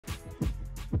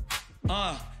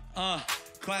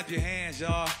Clap your hands,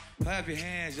 y'all. Clap your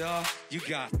hands, y'all. You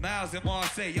got Miles and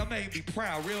Marsai. Y'all made me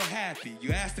proud, real happy.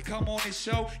 You asked to come on this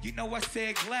show. You know I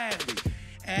said gladly.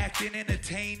 Acting,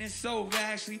 entertaining, so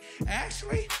actually,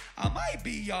 I might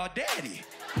be y'all daddy.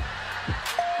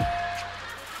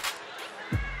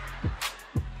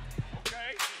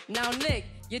 Okay. Now, Nick,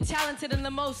 you're talented in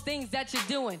the most things that you're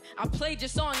doing. I played your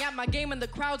song at my game and the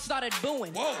crowd started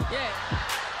booing. Whoa. Yeah.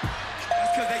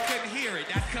 That's because they couldn't hear it.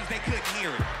 That's because they couldn't hear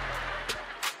it.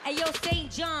 Hey, yo,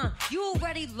 Saint Jhn, you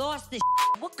already lost this.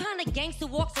 What kind of gangster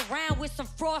walks around with some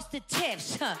frosted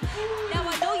tips? Now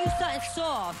I know you something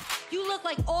soft. You look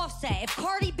like Offset if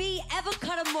Cardi B ever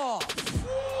cut him off.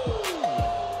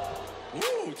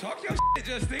 Ooh, talk your shit,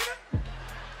 Justina.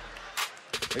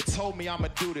 They told me I'ma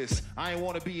do this. I ain't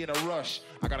wanna be in a rush.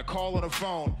 I got a call on the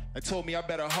phone. They told me I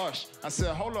better hush. I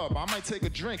said, hold up, I might take a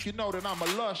drink. You know that I'm a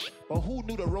lush. But who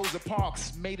knew that Rosa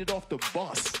Parks made it off the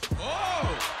bus?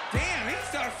 Oh, damn, he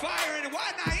started firing. And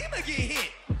why Naima get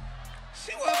hit?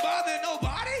 She wasn't bothering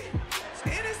nobody. It's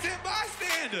innocent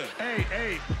bystander.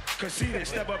 Hey, Casita,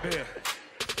 step up here.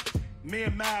 Me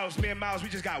and Miles, we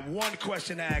just got one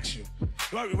question to ask you.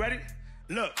 You ready?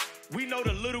 Look, we know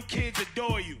the little kids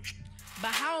adore you.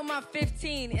 But how am I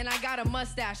 15 and I got a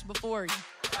mustache before you?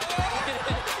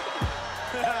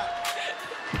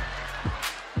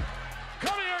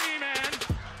 Come here, E-Man.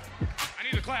 I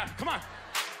need a clap. Come on.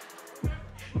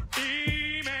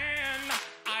 E-Man,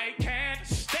 I can't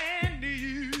stand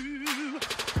you.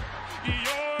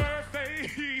 Your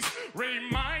face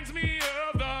reminds me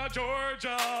of the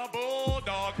Georgia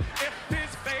Bulldog. If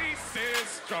his face is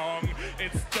strong,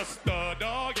 it's just the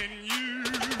dog in you.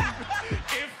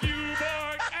 If you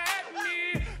bark at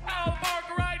me, I'll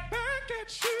bark right back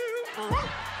at you.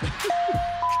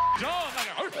 John,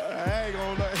 like I ain't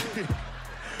gonna let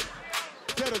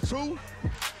Tell the truth.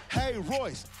 Hey,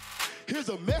 Royce, here's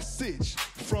a message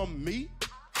from me.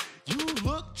 You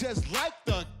look just like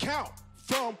the Count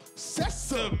from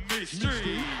Sesame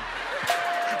Street.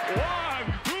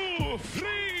 1, 2, 3,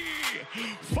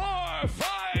 4,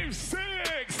 5, 6.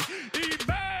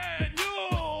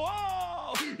 Emmanuel,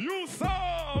 you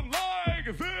sound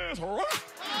like this.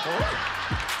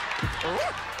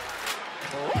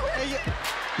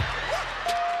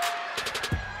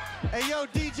 Hey, yo,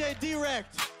 DJ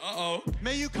Direct. Uh-oh.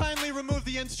 May you kindly remove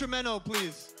the instrumental,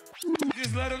 please?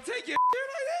 Just let him take your shit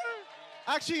like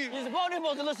that? Actually, You're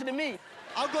supposed to listen to me.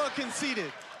 I'll go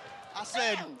conceited. I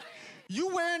said, you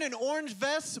wearing an orange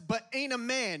vest but ain't a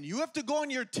man. You have to go on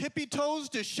your tippy toes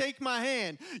to shake my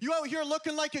hand. You out here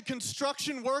looking like a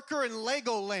construction worker in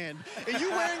Legoland. And you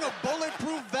wearing a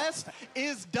bulletproof vest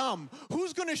is dumb.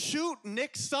 Who's gonna shoot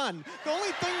Nick's son? The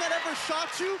only thing that ever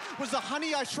shot you was the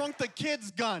Honey, I Shrunk the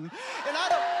Kids gun. And I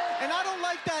don't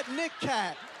like that Nick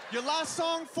cat. Your last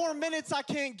song, 4 minutes, I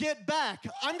can't get back.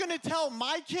 I'm gonna tell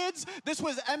my kids this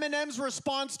was Eminem's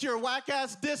response to your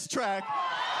whack-ass diss track.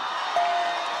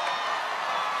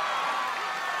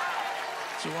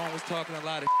 Charron was talking a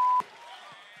lot of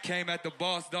Came at the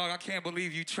boss, dog. I can't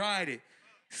believe you tried it.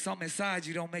 Something inside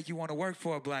you don't make you want to work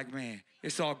for a black man.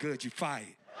 It's all good. You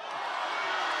fired.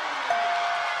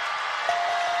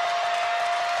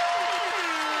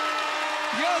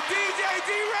 Yo, DJ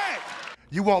D-Rex.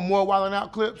 You want more Wild 'N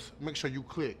Out clips? Make sure you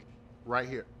click right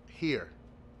here. Here.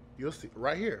 You'll see.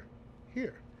 Right here.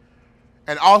 Here.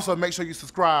 And also make sure you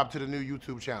subscribe to the new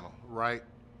YouTube channel. Right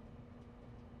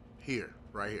here.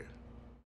 Right here.